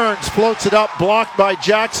 Turns, floats it up, blocked by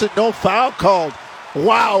Jackson. No foul called.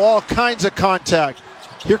 Wow, all kinds of contact.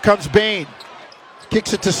 Here comes Bain.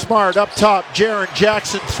 Kicks it to Smart, up top. Jaren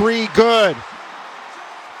Jackson, 3, good.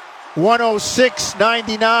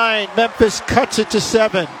 106-99. Memphis cuts it to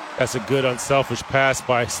 7. That's a good unselfish pass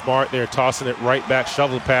by Smart there, tossing it right back,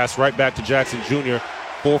 shovel pass right back to Jackson Jr.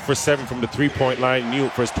 4 for 7 from the three-point line,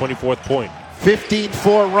 Newt for his 24th point.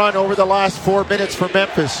 15-4 run over the last 4 minutes for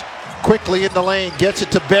Memphis. Quickly in the lane, gets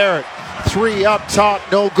it to Barrett. 3 up top,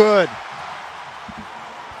 no good.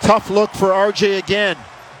 Tough look for RJ again.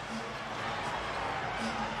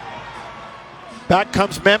 Back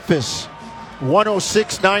comes Memphis.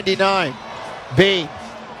 106-99. Bain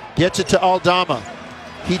gets it to Aldama.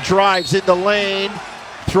 He drives in the lane,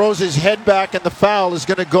 throws his head back, and the foul is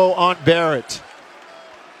going to go on Barrett.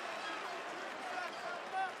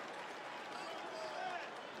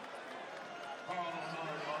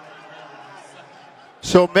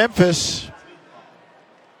 So Memphis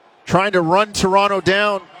trying to run Toronto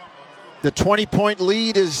down. The 20-point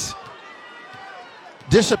lead is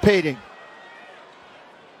dissipating.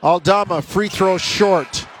 Aldama, free throw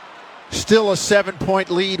short. Still a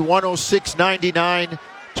 7-point lead, 106-99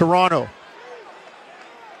 Toronto.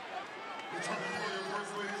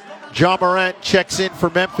 Ja Morant checks in for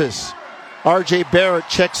Memphis. RJ Barrett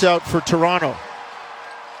checks out for Toronto.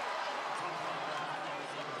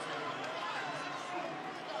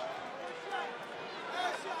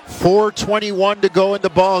 .421 to go in the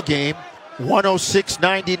ball game.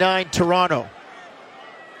 106-99 Toronto.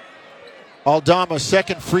 Aldama,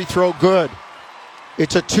 second free throw good.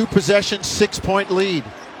 It's a 2-possession, 6-point lead.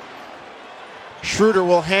 Schroeder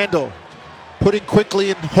will handle, putting quickly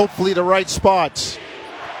in hopefully the right spots.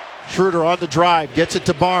 Schroeder on the drive, gets it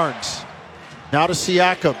to Barnes. Now to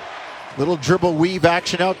Siakam. Little dribble weave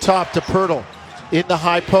action out top to Pirtle. In the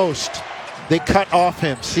high post. They cut off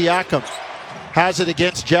him. Siakam has it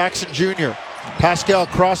against Jackson Jr. Pascal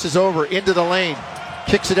crosses over into the lane.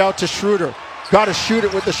 Kicks it out to Schroeder. Got to shoot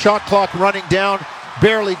it with the shot clock running down.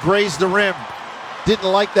 Barely grazed the rim.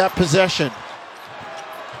 Didn't like that possession.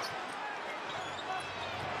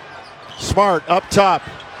 Smart up top.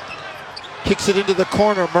 Kicks it into the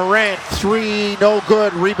corner. Morant, 3, no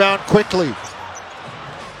good. Rebound quickly.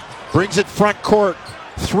 Brings it front court.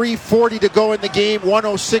 3:40 to go in the game.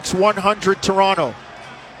 106-100 Toronto.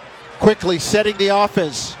 Quickly setting the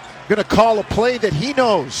offense. Going to call a play that he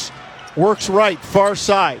knows works right, far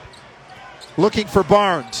side. Looking for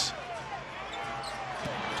Barnes.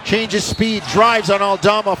 Changes speed, drives on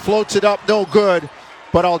Aldama, floats it up, no good.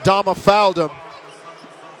 But Aldama fouled him.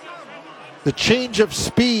 The change of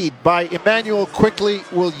speed by Emmanuel quickly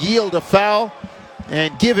will yield a foul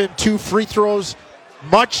and give him 2 free throws.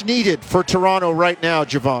 Much needed for Toronto right now,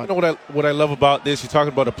 Jevohn. You know what I love about this? You're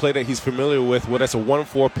talking about a play that he's familiar with, where that's a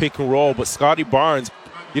 1-4 pick and roll. But Scotty Barnes,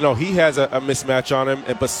 he has a mismatch on him,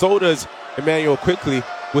 but so does Emmanuel quickly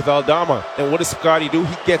with Aldama. And what does Scotty do?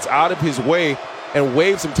 He gets out of his way and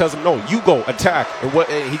waves him, tells him, no, you go, attack.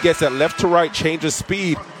 And he gets that left to right change of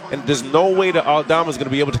speed, and there's no way that Aldama's going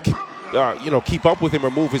to be able to keep up with him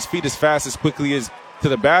or move his feet as fast as quickly as to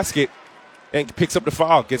the basket, and picks up the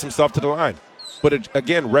foul, gets himself to the line. But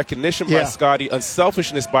again, recognition by Scotty,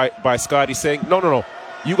 unselfishness by Scotty saying, no,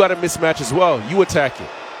 you got a mismatch as well. You attack it.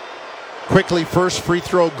 Quickly, first free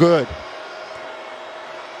throw good.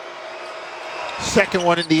 Second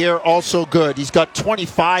one in the air, also good. He's got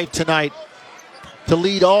 25 tonight to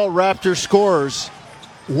lead all Raptors scorers.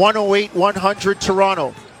 108-100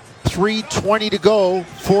 Toronto. 3:20 to go,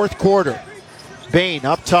 fourth quarter. Bain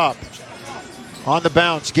up top. On the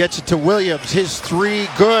bounce, gets it to Williams. His 3,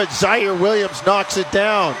 good. Zaire Williams knocks it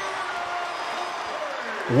down.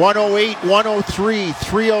 108-103,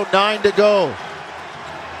 3:09 to go.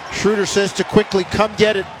 Schroeder says to Quickly, come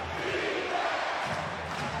get it.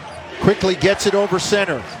 Quickly gets it over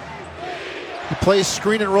center. He plays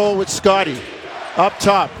screen and roll with Scotty. Up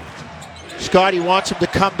top. Scotty wants him to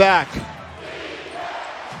come back.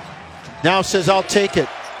 Now says, I'll take it.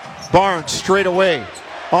 Barnes straight away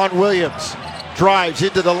on Williams. Drives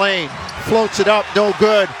into the lane. Floats it up, no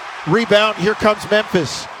good. Rebound, here comes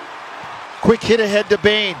Memphis. Quick hit ahead to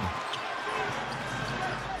Bain.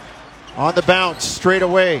 On the bounce, straight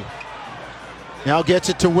away. Now gets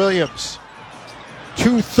it to Williams.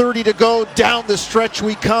 2:30 to go, down the stretch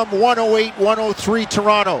we come. 108-103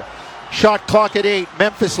 Toronto. Shot clock at 8.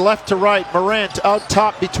 Memphis left to right. Morant out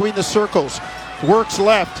top between the circles. Works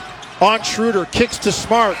left. On Schroeder, kicks to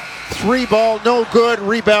Smart. 3 ball, no good.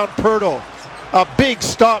 Rebound Pirtle. A big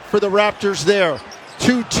stop for the Raptors there.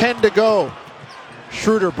 2:10 to go.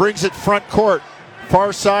 Schroeder brings it front court.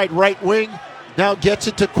 Far side right wing. Now gets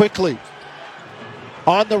it to Quickly.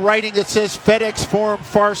 On the writing it says FedEx Forum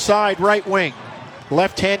far side right wing.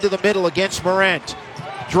 Left hand to the middle against Morant.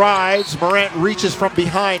 Drives. Morant reaches from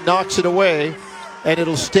behind, knocks it away. And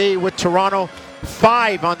it'll stay with Toronto.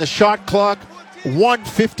 5 on the shot clock.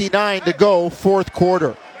 1:59 to go, fourth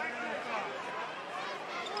quarter.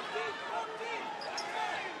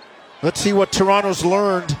 Let's see what Toronto's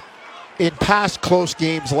learned in past close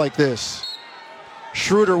games like this.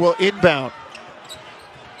 Schroeder will inbound.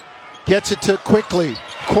 Gets it to quickly.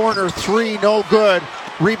 Corner three, no good.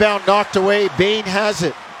 Rebound knocked away. Bane has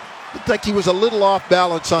it. Looked like he was a little off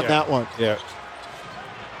balance on that one. Yeah.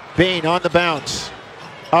 Bane on the bounce.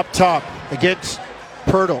 Up top against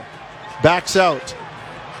Pirtle. Backs out.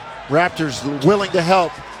 Raptors willing to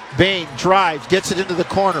help. Bane drives, gets it into the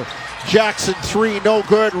corner. Jackson three, no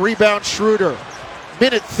good. Rebound Schroeder.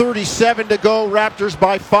 Minute 37 to go. Raptors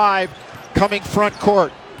by 5. Coming front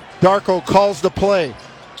court. Darko calls the play.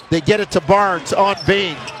 They get it to Barnes on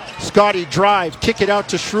Bane. Scotty drive, kick it out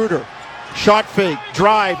to Schroeder. Shot fake,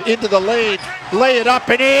 drive into the lane, lay it up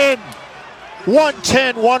and in.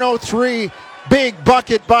 110-103, big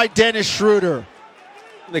bucket by Dennis Schroeder.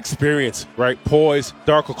 Experience, right? Poise.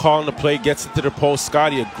 Darko calling the play, gets it to the post.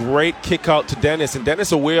 Scotty, a great kick out to Dennis, and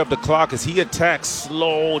Dennis aware of the clock as he attacks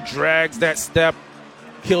slow, drags that step,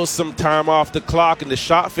 kills some time off the clock, and the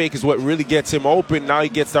shot fake is what really gets him open. Now he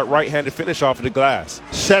gets that right-handed finish off of the glass.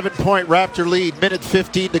 7-point Raptor lead, minute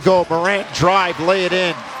 15 to go. Morant drive, lay it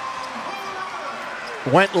in.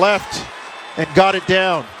 Went left and got it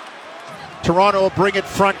down. Toronto will bring it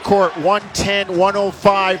front court,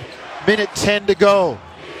 110-105, minute 10 to go.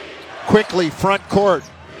 Quickly, front court.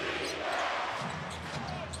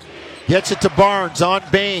 Gets it to Barnes on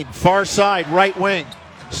Bane, far side, right wing.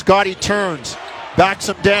 Scotty turns, backs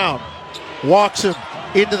him down, walks him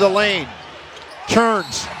into the lane,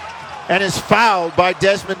 turns, and is fouled by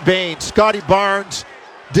Desmond Bane. Scotty Barnes,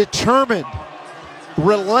 determined,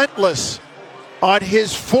 relentless on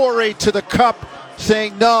his foray to the cup,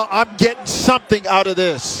 saying, no, I'm getting something out of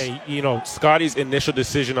this. And, you know, Scotty's initial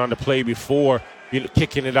decision on the play before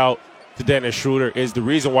kicking it out to Dennis Schroeder is the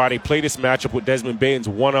reason why they play this matchup with Desmond Baines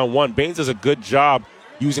one-on-one. Baines does a good job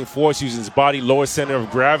using force, using his body, lower center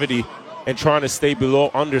of gravity, and trying to stay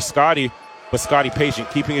under Scotty, but Scotty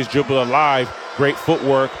patient, keeping his dribble alive, great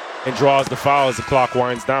footwork, and draws the foul as the clock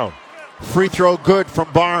winds down. Free throw good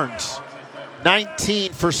from Barnes.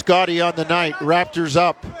 19 for Scotty on the night. Raptors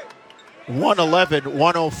up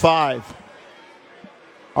 111-105.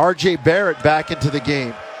 RJ Barrett back into the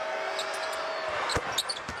game.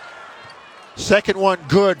 Second one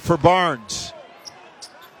good for Barnes.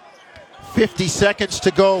 50 seconds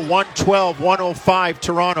to go, 112-105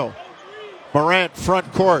 Toronto. Morant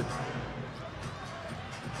front court.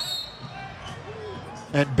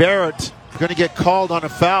 And Barrett going to get called on a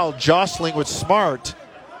foul, jostling with Smart.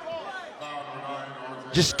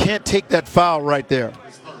 Just can't take that foul right there.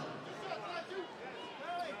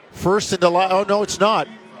 First and oh no, it's not.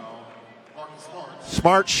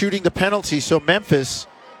 Smart shooting the penalty, so Memphis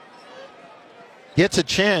gets a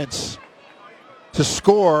chance to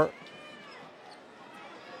score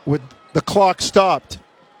with the clock stopped.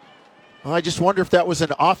 I just wonder if that was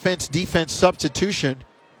an offense-defense substitution.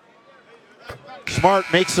 Smart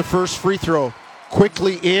makes the first free throw.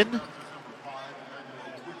 Quickly in.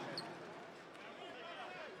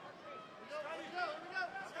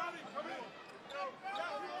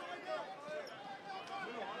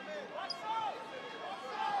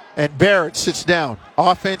 And Barrett sits down.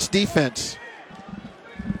 Offense, defense.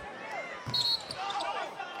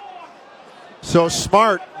 So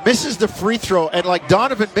Smart misses the free throw, and like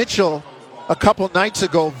Donovan Mitchell a couple nights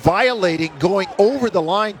ago, violating, going over the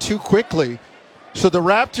line too quickly. So the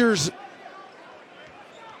Raptors,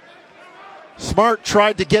 Smart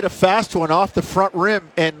tried to get a fast one off the front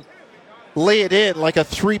rim and lay it in like a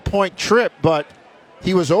three-point trip, but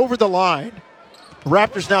he was over the line.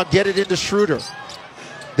 Raptors now get it into Schroeder.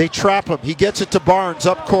 They trap him. He gets it to Barnes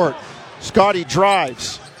up court. Scotty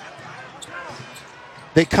drives.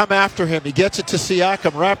 They come after him. He gets it to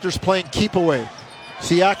Siakam. Raptors playing keep away.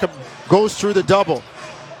 Siakam goes through the double.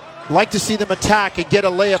 Like to see them attack and get a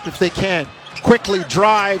layup if they can. Quickly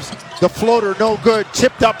drives. The floater no good.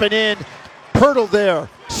 Tipped up and in. Pirtle there.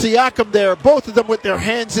 Siakam there. Both of them with their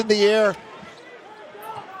hands in the air.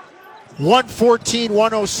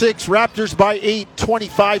 114-106. Raptors by 8.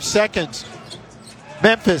 25 seconds.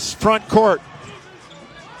 Memphis front court.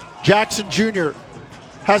 Jackson Jr.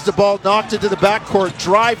 has the ball knocked into the backcourt,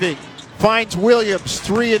 driving, finds Williams,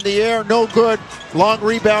 three in the air, no good. Long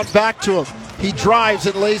rebound back to him. He drives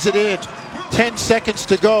and lays it in. 10 seconds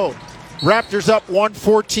to go. Raptors up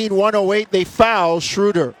 114-108. They foul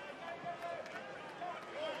Schroeder.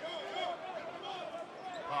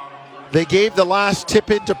 They gave the last tip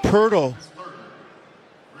into Pirtle.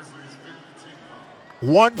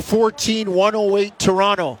 114-108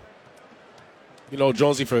 Toronto. You know,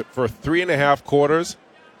 Jonesy, for 3.5 quarters,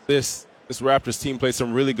 this Raptors team played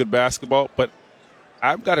some really good basketball, but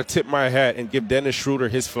I've got to tip my hat and give Dennis Schroeder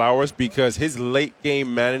his flowers because his late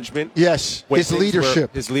game management. Yes, his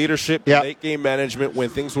leadership. Yep. Late game management when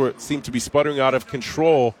things seemed to be sputtering out of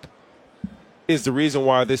control is the reason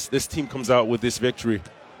why this team comes out with this victory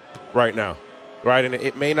right now. Right, and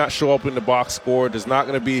it may not show up in the box score. There's not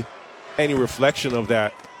going to be any reflection of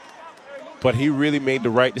that. But he really made the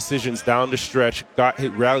right decisions down the stretch,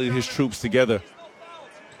 rallied his troops together.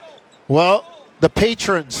 Well, the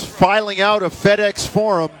patrons filing out of FedEx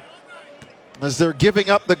Forum as they're giving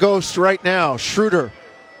up the ghost right now. Schroeder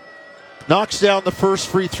knocks down the first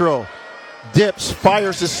free throw. Dips,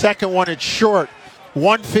 fires the second one. It's short.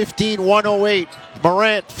 115-108.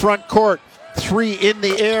 Morant, front court. 3 in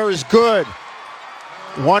the air is good.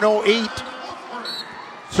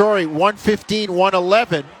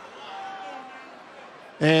 115-111.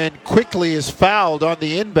 And quickly is fouled on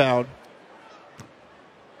the inbound.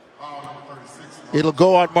 It'll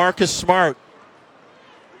go on Marcus Smart.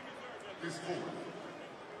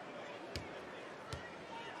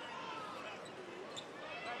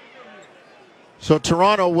 So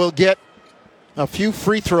Toronto will get a few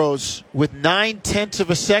free throws with 9/10 of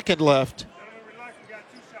a second left.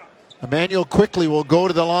 Emmanuel quickly will go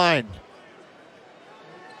to the line.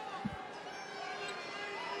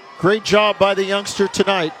 Great job by the youngster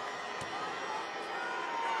tonight.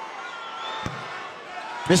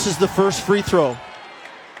 Misses the first free throw.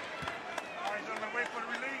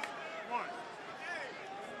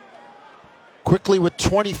 Quickly with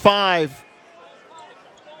 25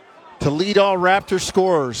 to lead all Raptor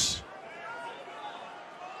scorers.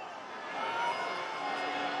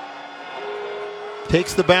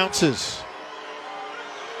 Takes the bounces.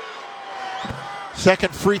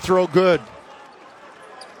 Second free throw good.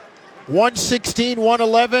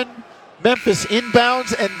 116-111. Memphis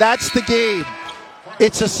inbounds, and that's the game.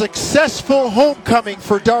 It's a successful homecoming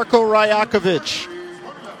for Darko Rajakovic.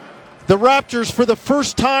 The Raptors, for the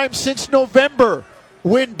first time since November,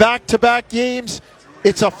 win back-to-back games.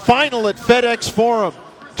 It's a final at FedEx Forum.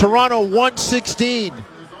 Toronto 116,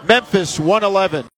 Memphis 111.